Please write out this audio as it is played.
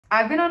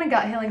I've been on a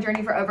gut healing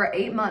journey for over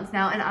 8 months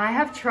now, and I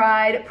have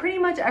tried pretty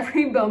much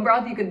every bone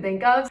broth you can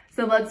think of.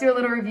 So let's do a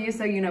little review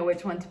so you know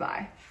which one to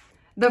buy.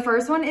 The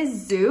first one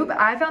is Zoop.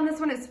 I found this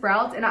one at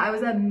Sprouts and I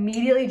was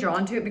immediately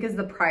drawn to it because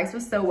the price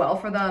was so well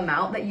for the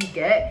amount that you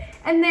get.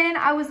 And then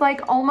I was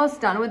like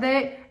almost done with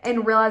it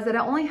and realized that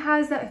it only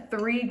has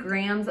 3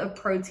 grams of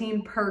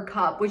protein per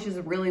cup, which is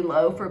really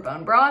low for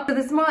bone broth. So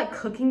this is more like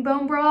cooking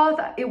bone broth.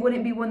 It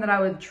wouldn't be one that I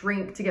would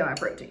drink to get my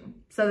protein.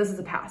 So this is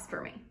a pass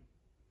for me.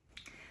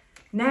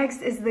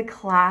 Next is the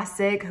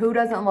classic, who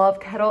doesn't love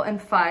Kettle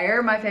and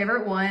Fire? My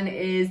favorite one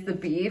is the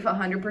beef,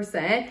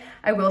 100%.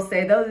 I will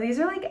say though, these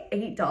are like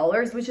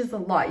 $8, which is a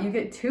lot. You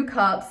get 2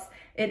 cups.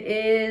 It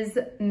is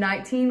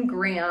 19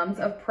 grams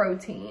of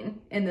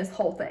protein in this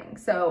whole thing.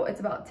 So it's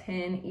about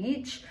 10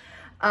 each.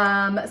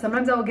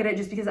 Sometimes I will get it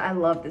just because I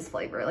love this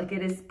flavor. Like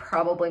it is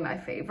probably my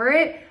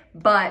favorite,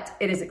 but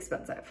it is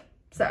expensive.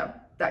 So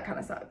that kind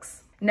of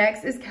sucks.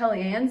 Next is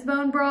Kellyan's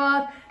bone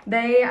broth.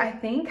 They, I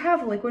think,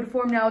 have liquid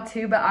form now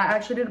too, but I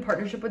actually did a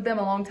partnership with them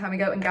a long time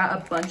ago and got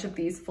a bunch of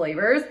these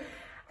flavors.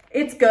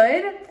 It's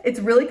good. It's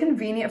really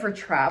convenient for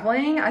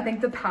traveling. I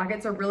think the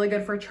packets are really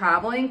good for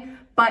traveling,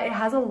 but it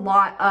has a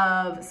lot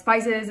of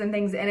spices and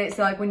things in it.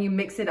 So like when you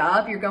mix it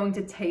up, you're going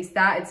to taste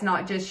that. It's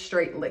not just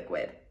straight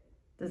liquid.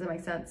 Does that make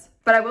sense?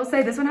 But I will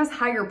say this one has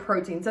higher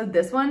protein. So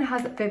this one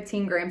has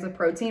 15 grams of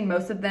protein.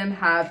 Most of them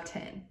have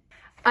 10.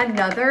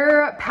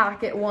 Another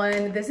packet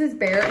one, this is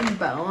Bare and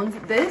Bones.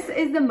 This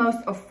is the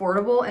most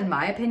affordable in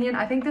my opinion.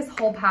 I think this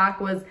whole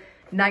pack was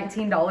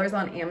 $19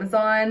 on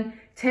Amazon.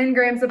 10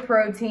 grams of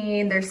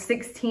protein. There's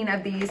 16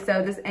 of these,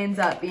 so this ends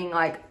up being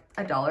like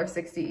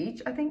 $1.60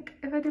 each, I think,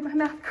 if I did my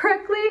math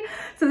correctly.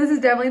 So this is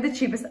definitely the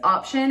cheapest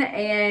option,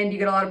 and you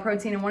get a lot of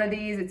protein in one of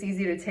these. It's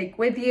easy to take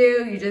with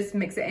you. You just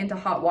mix it into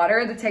hot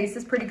water. The taste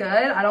is pretty good.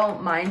 I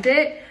don't mind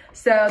it.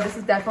 So this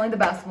is definitely the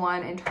best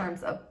one in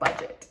terms of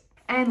budget.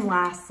 And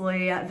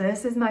lastly,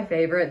 this is my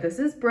favorite. This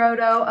is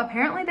Brodo.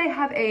 Apparently they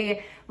have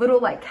a little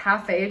like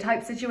cafe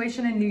type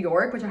situation in New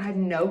York, which I had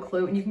no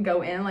clue. And you can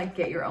go in and like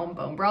get your own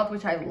bone broth,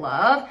 which I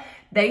love.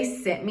 They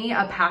sent me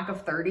a pack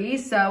of 30.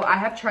 So I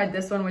have tried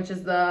this one, which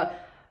is the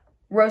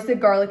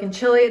roasted garlic and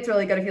chili. It's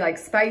really good if you like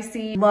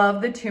spicy.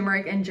 Love the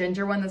turmeric and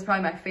ginger one. That's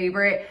probably my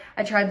favorite.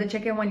 I tried the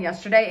chicken one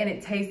yesterday and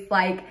it tastes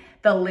like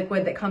the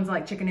liquid that comes in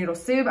like chicken noodle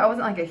soup. I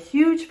wasn't like a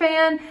huge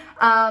fan,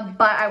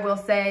 but I will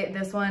say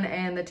this one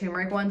and the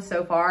turmeric one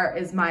so far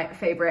is my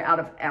favorite out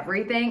of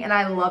everything. And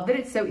I love that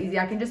it's so easy.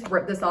 I can just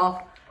rip this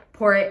off,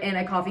 pour it in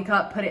a coffee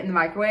cup, put it in the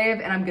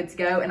microwave, and I'm good to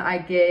go. And I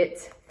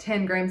get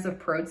 10 grams of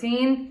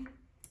protein.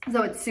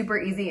 So it's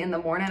super easy in the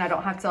morning. I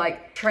don't have to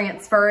like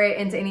transfer it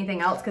into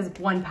anything else because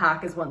one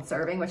pack is 1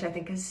 serving, which I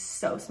think is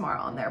so smart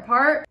on their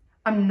part.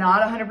 I'm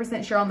not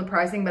 100% sure on the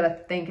pricing, but I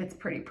think it's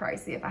pretty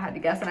pricey if I had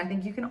to guess. And I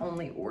think you can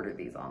only order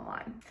these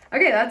online.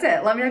 Okay, that's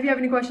it. Let me know if you have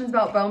any questions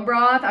about bone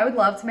broth. I would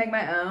love to make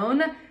my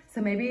own.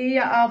 So maybe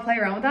I'll play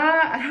around with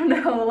that. I don't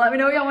know. Let me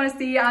know what y'all want to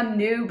see. I'm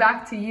new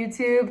back to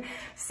YouTube.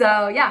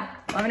 So yeah,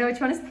 let me know what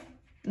you want to see.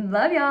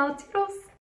 Love y'all. Toodles.